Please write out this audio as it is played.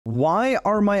Why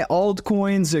are my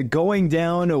altcoins going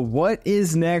down? What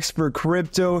is next for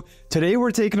crypto? Today we're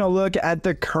taking a look at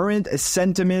the current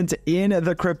sentiment in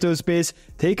the crypto space,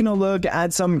 taking a look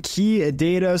at some key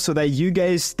data so that you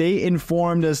guys stay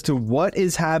informed as to what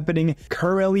is happening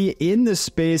currently in the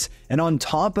space. And on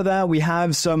top of that, we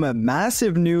have some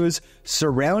massive news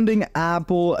surrounding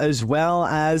Apple as well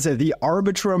as the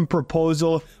Arbitrum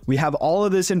proposal. We have all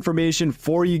of this information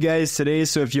for you guys today.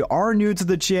 So if you are new to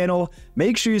the channel,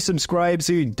 make sure you subscribe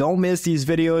so you don't miss these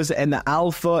videos and the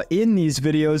alpha in these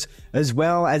videos, as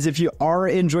well as if you are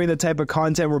enjoying the type of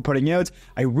content we're putting out,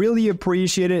 I really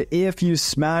appreciate it if you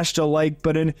smash the like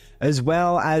button, as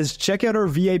well as check out our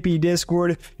VIP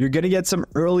Discord. You're going to get some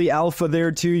early alpha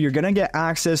there too. You're going to get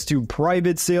access to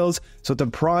private sales, so the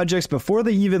projects before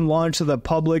they even launch to the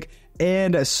public,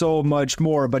 and so much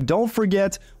more. But don't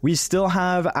forget, we still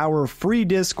have our free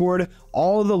Discord.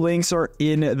 All the links are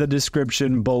in the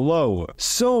description below.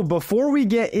 So before we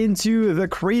get into the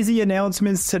crazy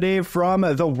announcements today from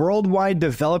the Worldwide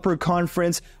Developer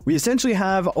Conference, we essentially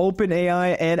have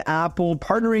OpenAI and Apple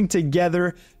partnering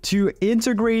together to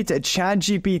integrate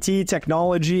ChatGPT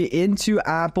technology into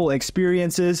Apple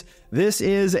experiences. This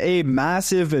is a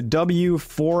massive W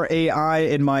for AI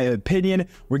in my opinion.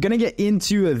 We're going to get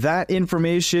into that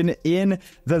information in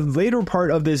the later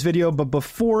part of this video, but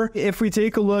before, if we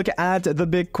take a look at the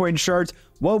Bitcoin chart,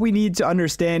 what we need to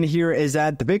understand here is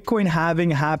that the Bitcoin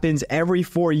halving happens every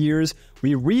 4 years.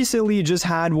 We recently just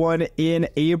had one in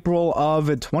April of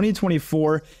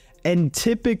 2024. And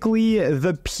typically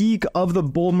the peak of the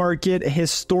bull market,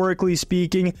 historically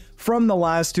speaking, from the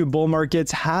last two bull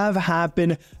markets have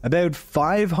happened about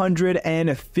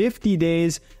 550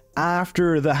 days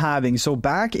after the halving. So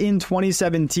back in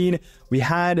 2017, we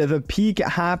had the peak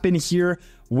happen here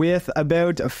with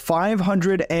about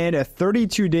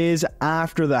 532 days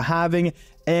after the halving.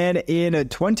 And in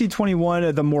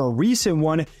 2021, the more recent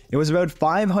one, it was about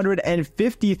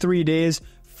 553 days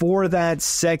for that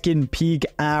second peak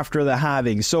after the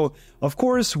halving. So of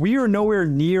course, we are nowhere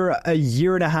near a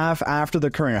year and a half after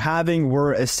the current halving.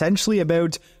 We're essentially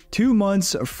about 2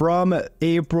 months from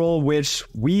April, which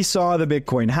we saw the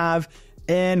Bitcoin halve.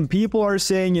 And people are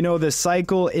saying, you know, the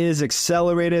cycle is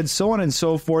accelerated, so on and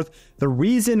so forth. The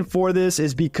reason for this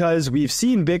is because we've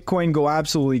seen Bitcoin go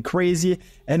absolutely crazy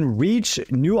and reach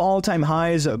new all-time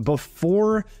highs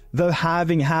before the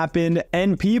halving happened.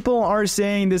 And people are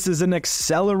saying this is an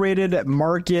accelerated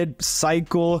market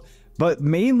cycle. But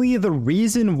mainly the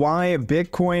reason why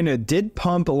Bitcoin did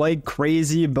pump like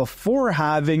crazy before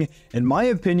halving, in my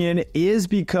opinion, is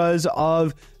because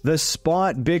of the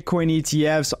spot Bitcoin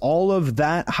ETFs, all of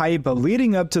that hype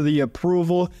leading up to the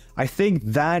approval. I think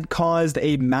that caused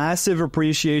a massive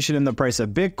appreciation in the price of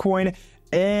Bitcoin.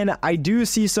 And I do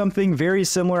see something very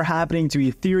similar happening to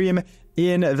Ethereum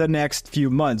in the next few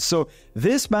months. So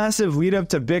this massive lead up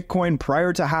to Bitcoin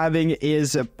prior to halving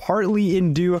is partly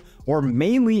in due or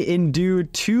mainly in due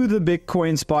to the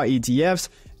Bitcoin spot ETFs.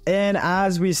 And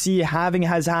as we see, halving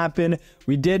has happened.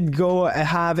 We did go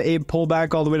have a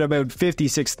pullback all the way to about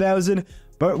 56,000,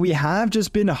 but we have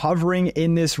just been hovering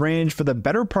in this range for the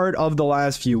better part of the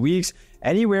last few weeks,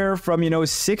 anywhere from,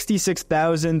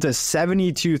 66,000 to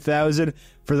 72,000.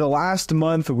 For the last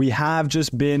month, we have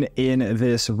just been in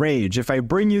this range. If I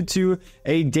bring you to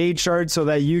a day chart so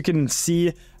that you can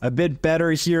see a bit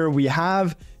better here, we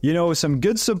have, some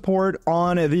good support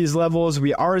on these levels.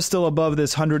 We are still above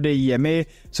this 100-day EMA.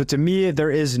 So to me, there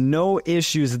is no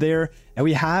issues there. And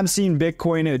we have seen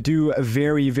Bitcoin do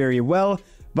very, very well.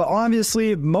 But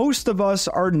obviously, most of us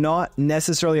are not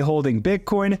necessarily holding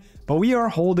Bitcoin, but we are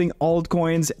holding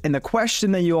altcoins. And the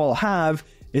question that you all have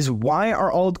is, why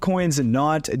are altcoins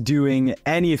not doing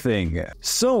anything?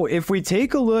 So if we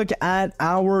take a look at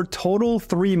our total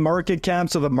 3 market cap,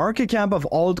 so the market cap of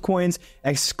altcoins,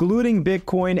 excluding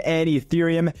Bitcoin and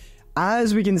Ethereum,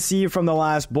 as we can see from the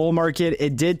last bull market,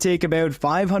 it did take about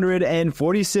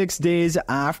 546 days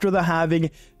after the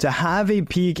halving to have a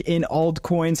peak in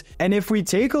altcoins. And if we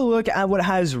take a look at what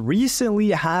has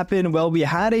recently happened, well, we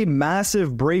had a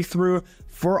massive breakthrough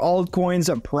for altcoins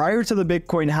prior to the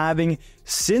Bitcoin halving.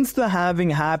 Since the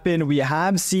halving happened, we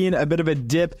have seen a bit of a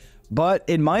dip, but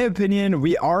in my opinion,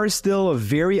 we are still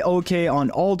very okay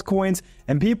on altcoins,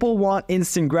 and people want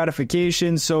instant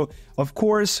gratification. So of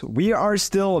course, we are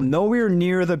still nowhere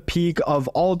near the peak of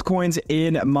altcoins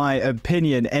in my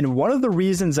opinion. And one of the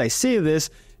reasons I say this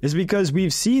is because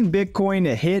we've seen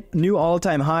Bitcoin hit new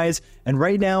all-time highs, and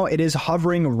right now it is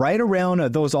hovering right around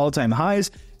those all-time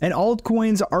highs, and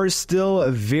altcoins are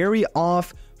still very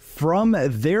off from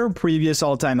their previous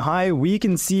all-time high. We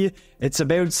can see it's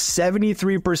about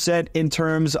 73% in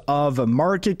terms of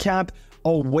market cap,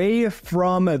 away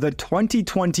from the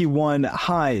 2021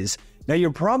 highs. Now,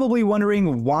 you're probably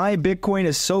wondering why Bitcoin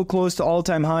is so close to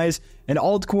all-time highs and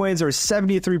altcoins are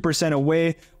 73%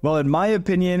 away. Well, in my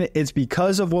opinion, it's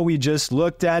because of what we just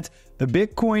looked at. The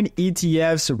Bitcoin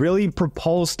ETFs really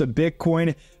propulsed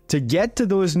Bitcoin to get to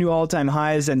those new all-time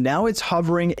highs, and now it's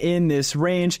hovering in this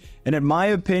range. And in my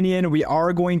opinion, we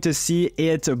are going to see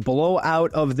it blow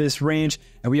out of this range,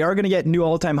 and we are going to get new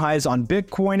all-time highs on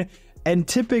Bitcoin. And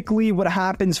typically what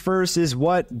happens first is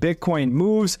what Bitcoin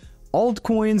moves,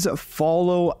 altcoins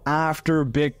follow after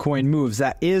Bitcoin moves.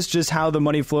 That is just how the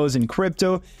money flows in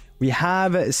crypto. We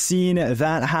have seen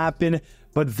that happen.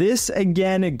 But this,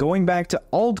 again, going back to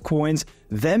altcoins,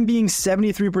 them being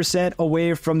 73%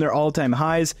 away from their all-time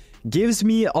highs, gives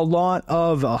me a lot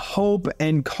of hope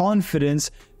and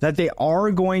confidence that they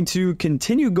are going to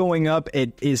continue going up.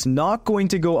 It is not going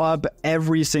to go up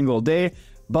every single day,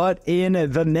 but in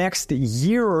the next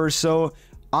year or so,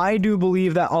 I do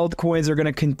believe that altcoins are going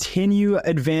to continue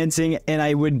advancing, and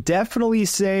I would definitely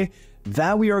say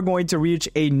that we are going to reach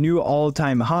a new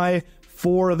all-time high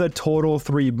for the total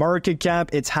 3 market cap.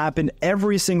 It's happened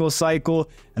every single cycle,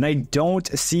 and I don't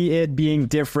see it being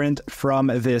different from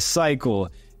this cycle.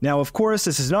 Now, of course,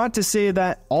 this is not to say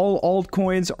that all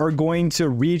altcoins are going to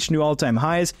reach new all-time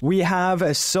highs. We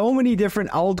have so many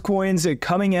different altcoins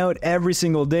coming out every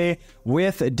single day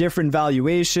with different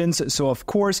valuations. So, of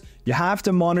course, you have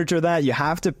to monitor that. You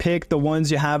have to pick the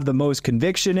ones you have the most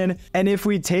conviction in. And if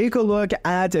we take a look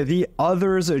at the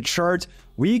others chart,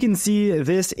 we can see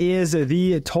this is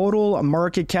the total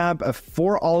market cap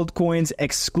for altcoins,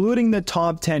 excluding the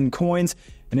top 10 coins.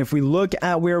 And if we look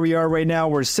at where we are right now,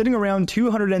 we're sitting around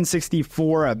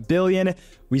 264 billion.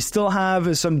 We still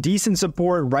have some decent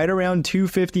support right around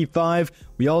 255.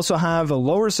 We also have a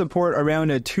lower support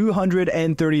around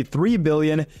 233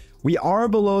 billion. We are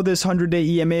below this 100-day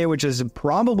EMA, which is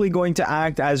probably going to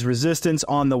act as resistance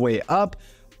on the way up.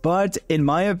 But in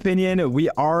my opinion, we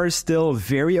are still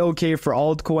very okay for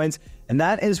altcoins. And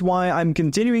that is why I'm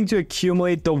continuing to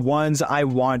accumulate the ones I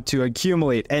want to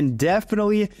accumulate. And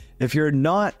definitely, if you're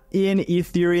not in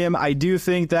Ethereum, I do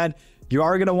think that you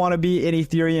are going to want to be in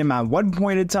Ethereum at one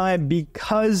point in time,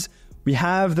 because we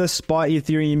have the spot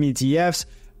Ethereum ETFs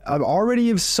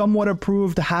already somewhat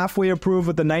approved, halfway approved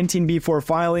with the 19B4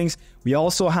 filings. We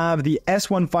also have the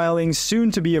S1 filings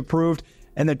soon to be approved,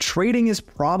 and the trading is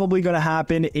probably going to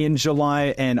happen in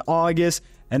July and August.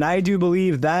 And I do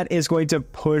believe that is going to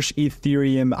push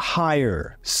Ethereum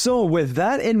higher. So with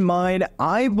that in mind,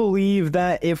 I believe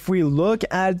that if we look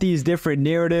at these different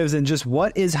narratives and just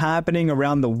what is happening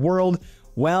around the world,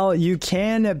 well, you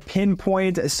can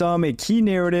pinpoint some key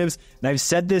narratives. And I've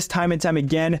said this time and time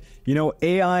again,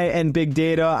 AI and big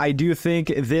data, I do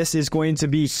think this is going to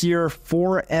be here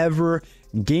forever.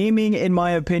 Gaming, in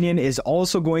my opinion, is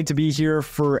also going to be here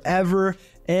forever.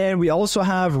 And we also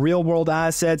have real world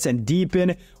assets and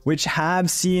Deepin, which have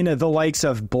seen the likes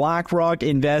of BlackRock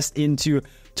invest into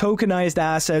tokenized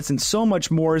assets and so much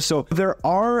more. So there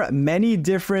are many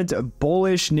different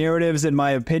bullish narratives in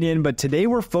my opinion, but today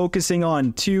we're focusing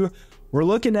on 2. We're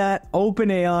looking at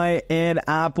OpenAI and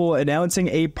Apple announcing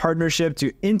a partnership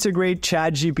to integrate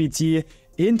ChatGPT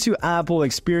into Apple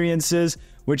experiences,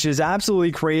 which is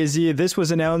absolutely crazy. This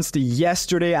was announced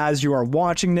yesterday as you are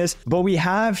watching this, but we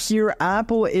have here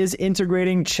Apple is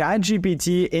integrating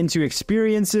ChatGPT into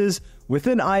experiences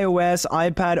within iOS,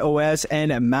 iPad OS,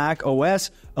 and Mac OS,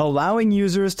 allowing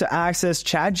users to access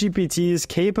ChatGPT's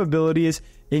capabilities,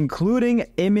 including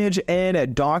image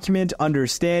and document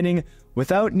understanding,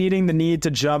 without needing the need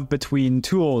to jump between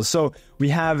tools. So we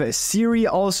have Siri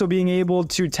also being able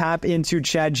to tap into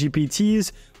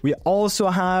ChatGPTs. We also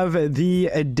have the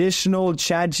additional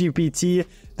ChatGPT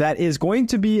that is going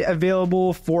to be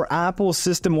available for Apple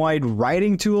system-wide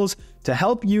writing tools to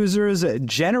help users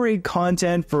generate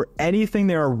content for anything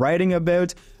they are writing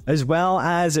about, as well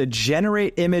as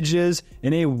generate images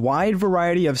in a wide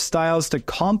variety of styles to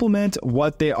complement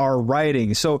what they are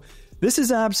writing. So this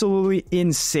is absolutely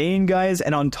insane, guys.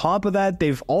 And on top of that,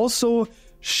 they've also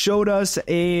showed us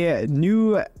a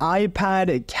new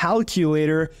iPad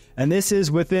calculator, and this is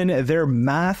within their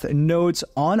math notes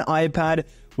on iPad,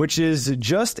 which is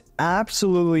just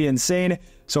absolutely insane.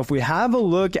 So if we have a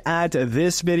look at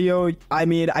this video, I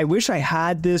mean, I wish I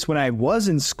had this when I was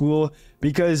in school,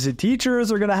 because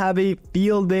teachers are going to have a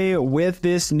field day with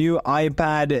this new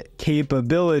iPad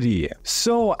capability.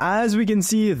 So as we can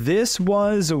see, this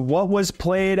was what was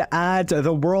played at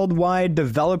the Worldwide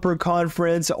Developer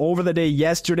Conference over the day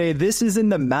yesterday. This is in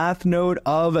the math note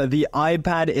of the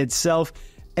iPad itself.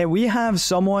 And we have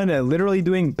someone literally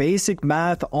doing basic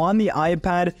math on the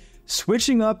iPad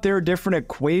switching up their different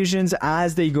equations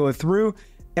as they go through.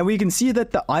 And we can see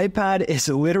that the iPad is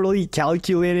literally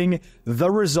calculating the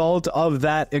result of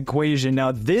that equation.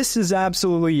 Now, this is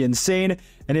absolutely insane.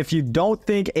 And if you don't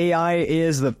think AI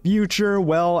is the future,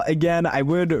 well, again, I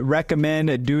would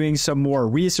recommend doing some more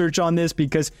research on this,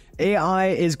 because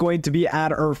AI is going to be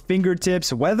at our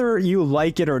fingertips, whether you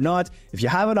like it or not. If you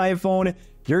have an iPhone,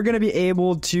 you're going to be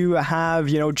able to have,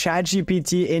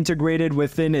 ChatGPT integrated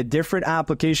within different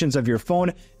applications of your phone.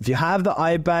 If you have the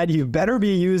iPad, you better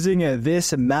be using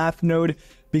this math node,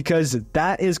 because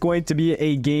that is going to be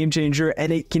a game changer,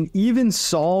 and it can even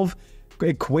solve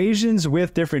equations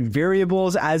with different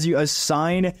variables as you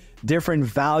assign different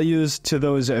values to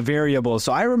those variables.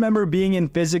 So I remember being in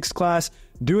physics class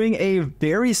doing a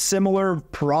very similar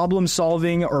problem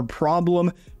solving or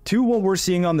problem to what we're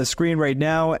seeing on the screen right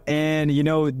now. And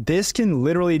this can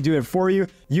literally do it for you.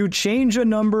 You change a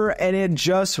number and it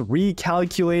just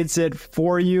recalculates it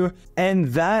for you. And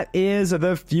that is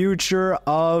the future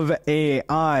of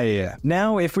AI.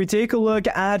 Now, if we take a look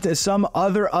at some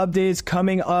other updates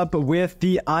coming up with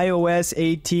the iOS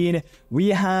 18, we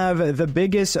have the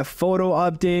biggest photo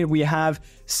update. We have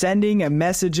sending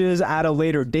messages at a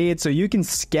later date. So you can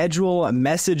schedule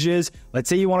messages. Let's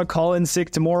say you want to call in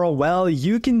sick tomorrow. Well,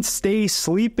 you can stay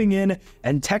sleeping in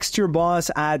and text your boss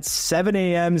at 7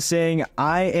 a.m. saying,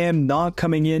 I am not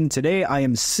coming in today. I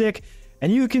am sick.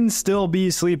 And you can still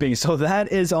be sleeping. So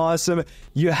that is awesome.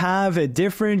 You have a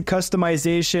different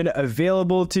customization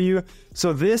available to you.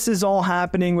 So this is all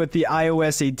happening with the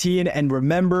iOS 18. And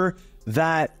remember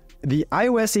that the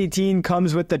iOS 18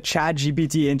 comes with the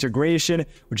ChatGPT integration,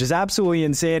 which is absolutely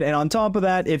insane. And on top of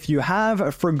that, if you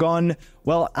have forgotten,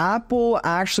 well, Apple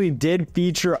actually did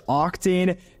feature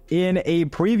Octane in a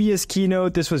previous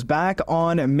keynote. This was back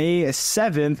on May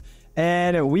 7th.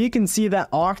 And we can see that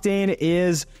Octane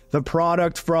is the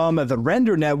product from the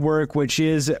render network, which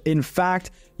is in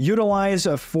fact utilized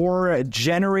for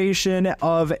generation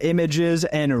of images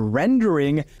and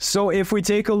rendering. So if we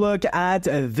take a look at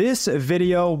this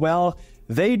video, well,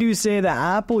 they do say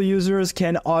that Apple users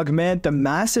can augment the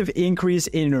massive increase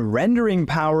in rendering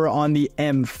power on the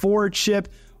M4 chip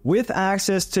with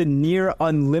access to near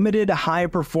unlimited high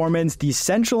performance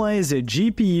decentralized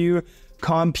GPU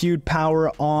compute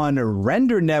power on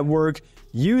render network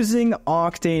using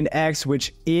Octane X,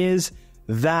 which is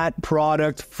that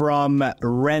product from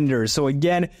Render. So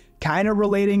again, kind of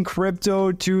relating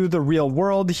crypto to the real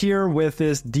world here with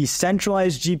this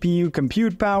decentralized GPU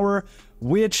compute power,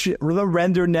 which the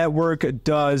Render network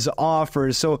does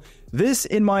offer. So this,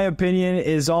 in my opinion,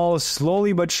 is all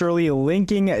slowly but surely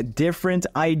linking different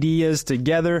ideas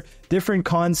together, different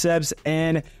concepts,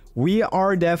 and we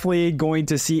are definitely going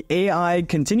to see AI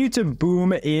continue to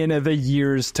boom in the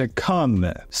years to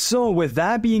come. So with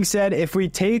that being said, if we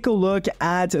take a look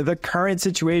at the current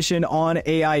situation on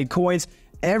AI coins,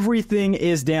 everything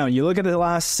is down. You look at the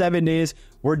last 7 days,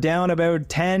 we're down about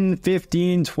 10,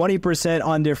 15, 20%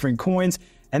 on different coins.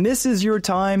 And this is your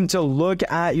time to look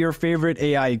at your favorite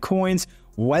AI coins,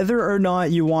 whether or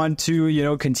not you want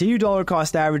to, continue dollar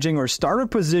cost averaging or start a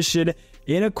position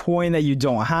in a coin that you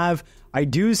don't have. I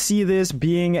do see this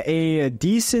being a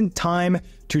decent time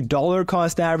to dollar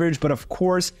cost average, but of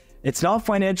course, it's not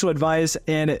financial advice.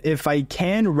 And if I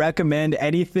can recommend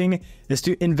anything, is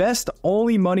to invest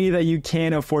only money that you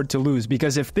can afford to lose.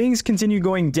 Because if things continue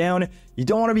going down, you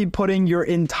don't want to be putting your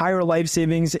entire life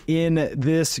savings in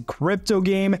this crypto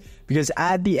game, because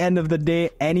at the end of the day,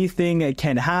 anything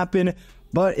can happen.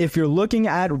 But if you're looking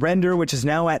at Render, which is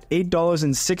now at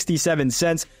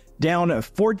 $8.67, down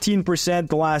 14%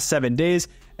 the last 7 days,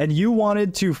 and you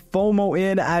wanted to FOMO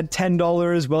in at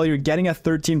 $10, well, you're getting a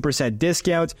 13%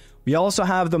 discount. We also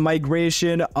have the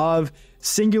migration of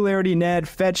Singularity Net,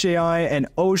 Fetch AI, and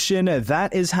Ocean.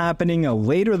 That is happening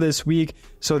later this week.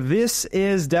 So this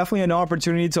is definitely an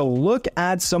opportunity to look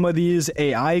at some of these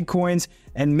AI coins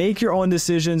and make your own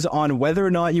decisions on whether or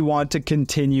not you want to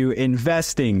continue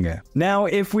investing. Now,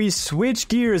 if we switch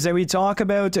gears and we talk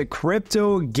about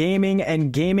crypto, gaming,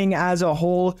 and gaming as a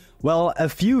whole, well, a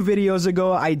few videos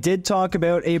ago, I did talk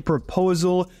about a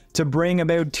proposal to bring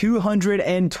about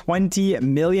 $220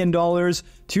 million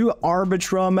to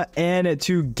Arbitrum and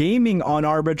to gaming on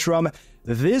Arbitrum.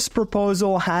 This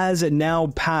proposal has now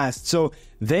passed. So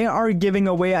they are giving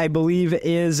away, I believe,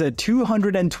 is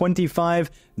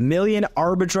 225 million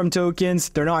Arbitrum tokens.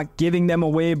 They're not giving them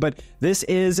away, but this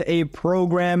is a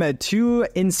program to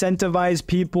incentivize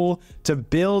people to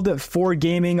build for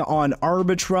gaming on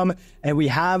Arbitrum. And we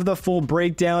have the full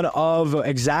breakdown of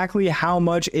exactly how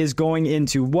much is going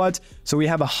into what. So we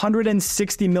have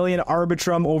 160 million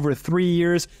Arbitrum over 3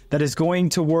 years that is going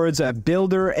towards a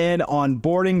builder and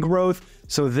onboarding growth.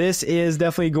 So this is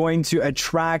definitely going to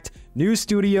attract new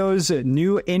studios,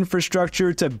 new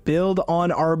infrastructure to build on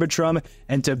Arbitrum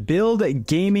and to build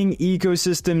gaming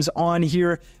ecosystems on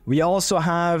here. We also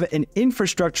have an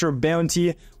infrastructure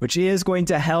bounty, which is going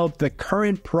to help the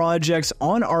current projects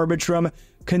on Arbitrum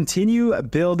continue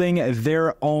building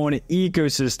their own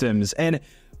ecosystems. And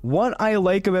what I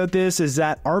like about this is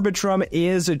that Arbitrum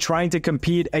is trying to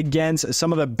compete against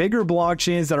some of the bigger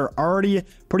blockchains that are already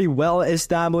pretty well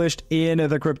established in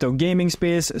the crypto gaming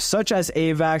space, such as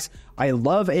AVAX. I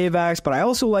love AVAX, but I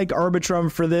also like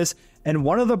Arbitrum for this. And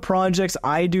one of the projects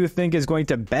I do think is going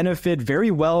to benefit very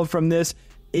well from this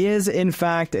is in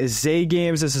fact Zay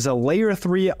Games. This is a layer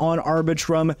 3 on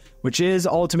Arbitrum, which is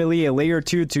ultimately a layer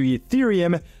 2 to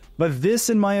Ethereum. But this,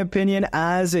 in my opinion,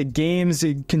 as games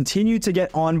continue to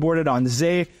get onboarded on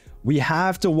Zay, we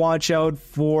have to watch out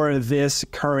for this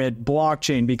current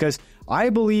blockchain, because I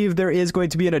believe there is going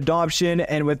to be an adoption,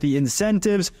 and with the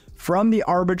incentives from the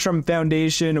Arbitrum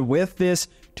Foundation with this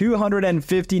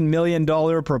 $215 million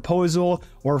proposal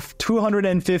or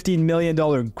 $215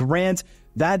 million grant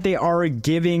that they are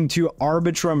giving to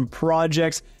Arbitrum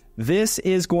projects, this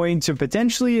is going to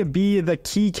potentially be the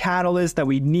key catalyst that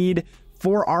we need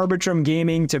for Arbitrum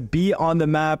Gaming to be on the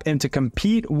map and to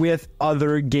compete with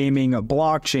other gaming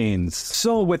blockchains.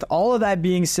 So with all of that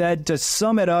being said, to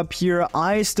sum it up here,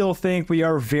 I still think we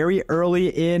are very early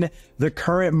in the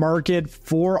current market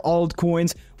for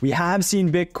altcoins. We have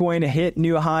seen Bitcoin hit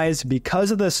new highs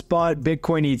because of the spot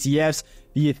Bitcoin ETFs.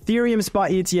 The Ethereum spot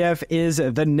ETF is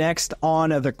the next on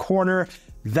the corner.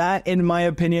 That, in my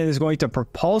opinion, is going to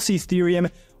propulse Ethereum.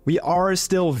 We are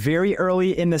still very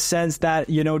early in the sense that,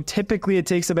 typically it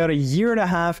takes about a year and a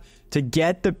half to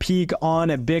get the peak on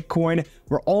Bitcoin.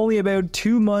 We're only about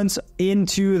 2 months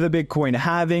into the Bitcoin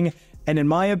halving. And in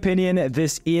my opinion,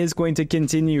 this is going to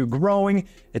continue growing.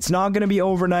 It's not going to be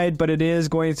overnight, but it is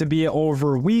going to be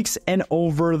over weeks and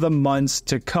over the months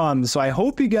to come. So I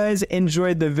hope you guys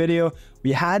enjoyed the video.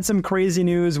 We had some crazy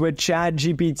news with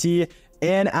GPT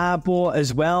and Apple,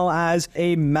 as well as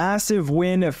a massive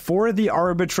win for the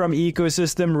Arbitrum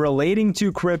ecosystem relating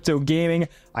to crypto gaming.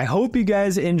 I hope you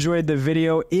guys enjoyed the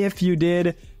video. If you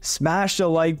did, smash the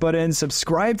like button,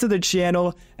 subscribe to the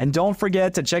channel, and don't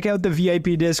forget to check out the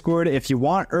VIP Discord if you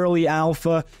want early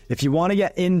alpha, if you want to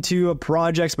get into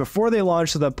projects before they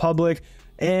launch to the public.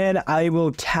 And I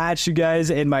will catch you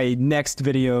guys in my next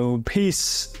video.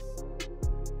 Peace.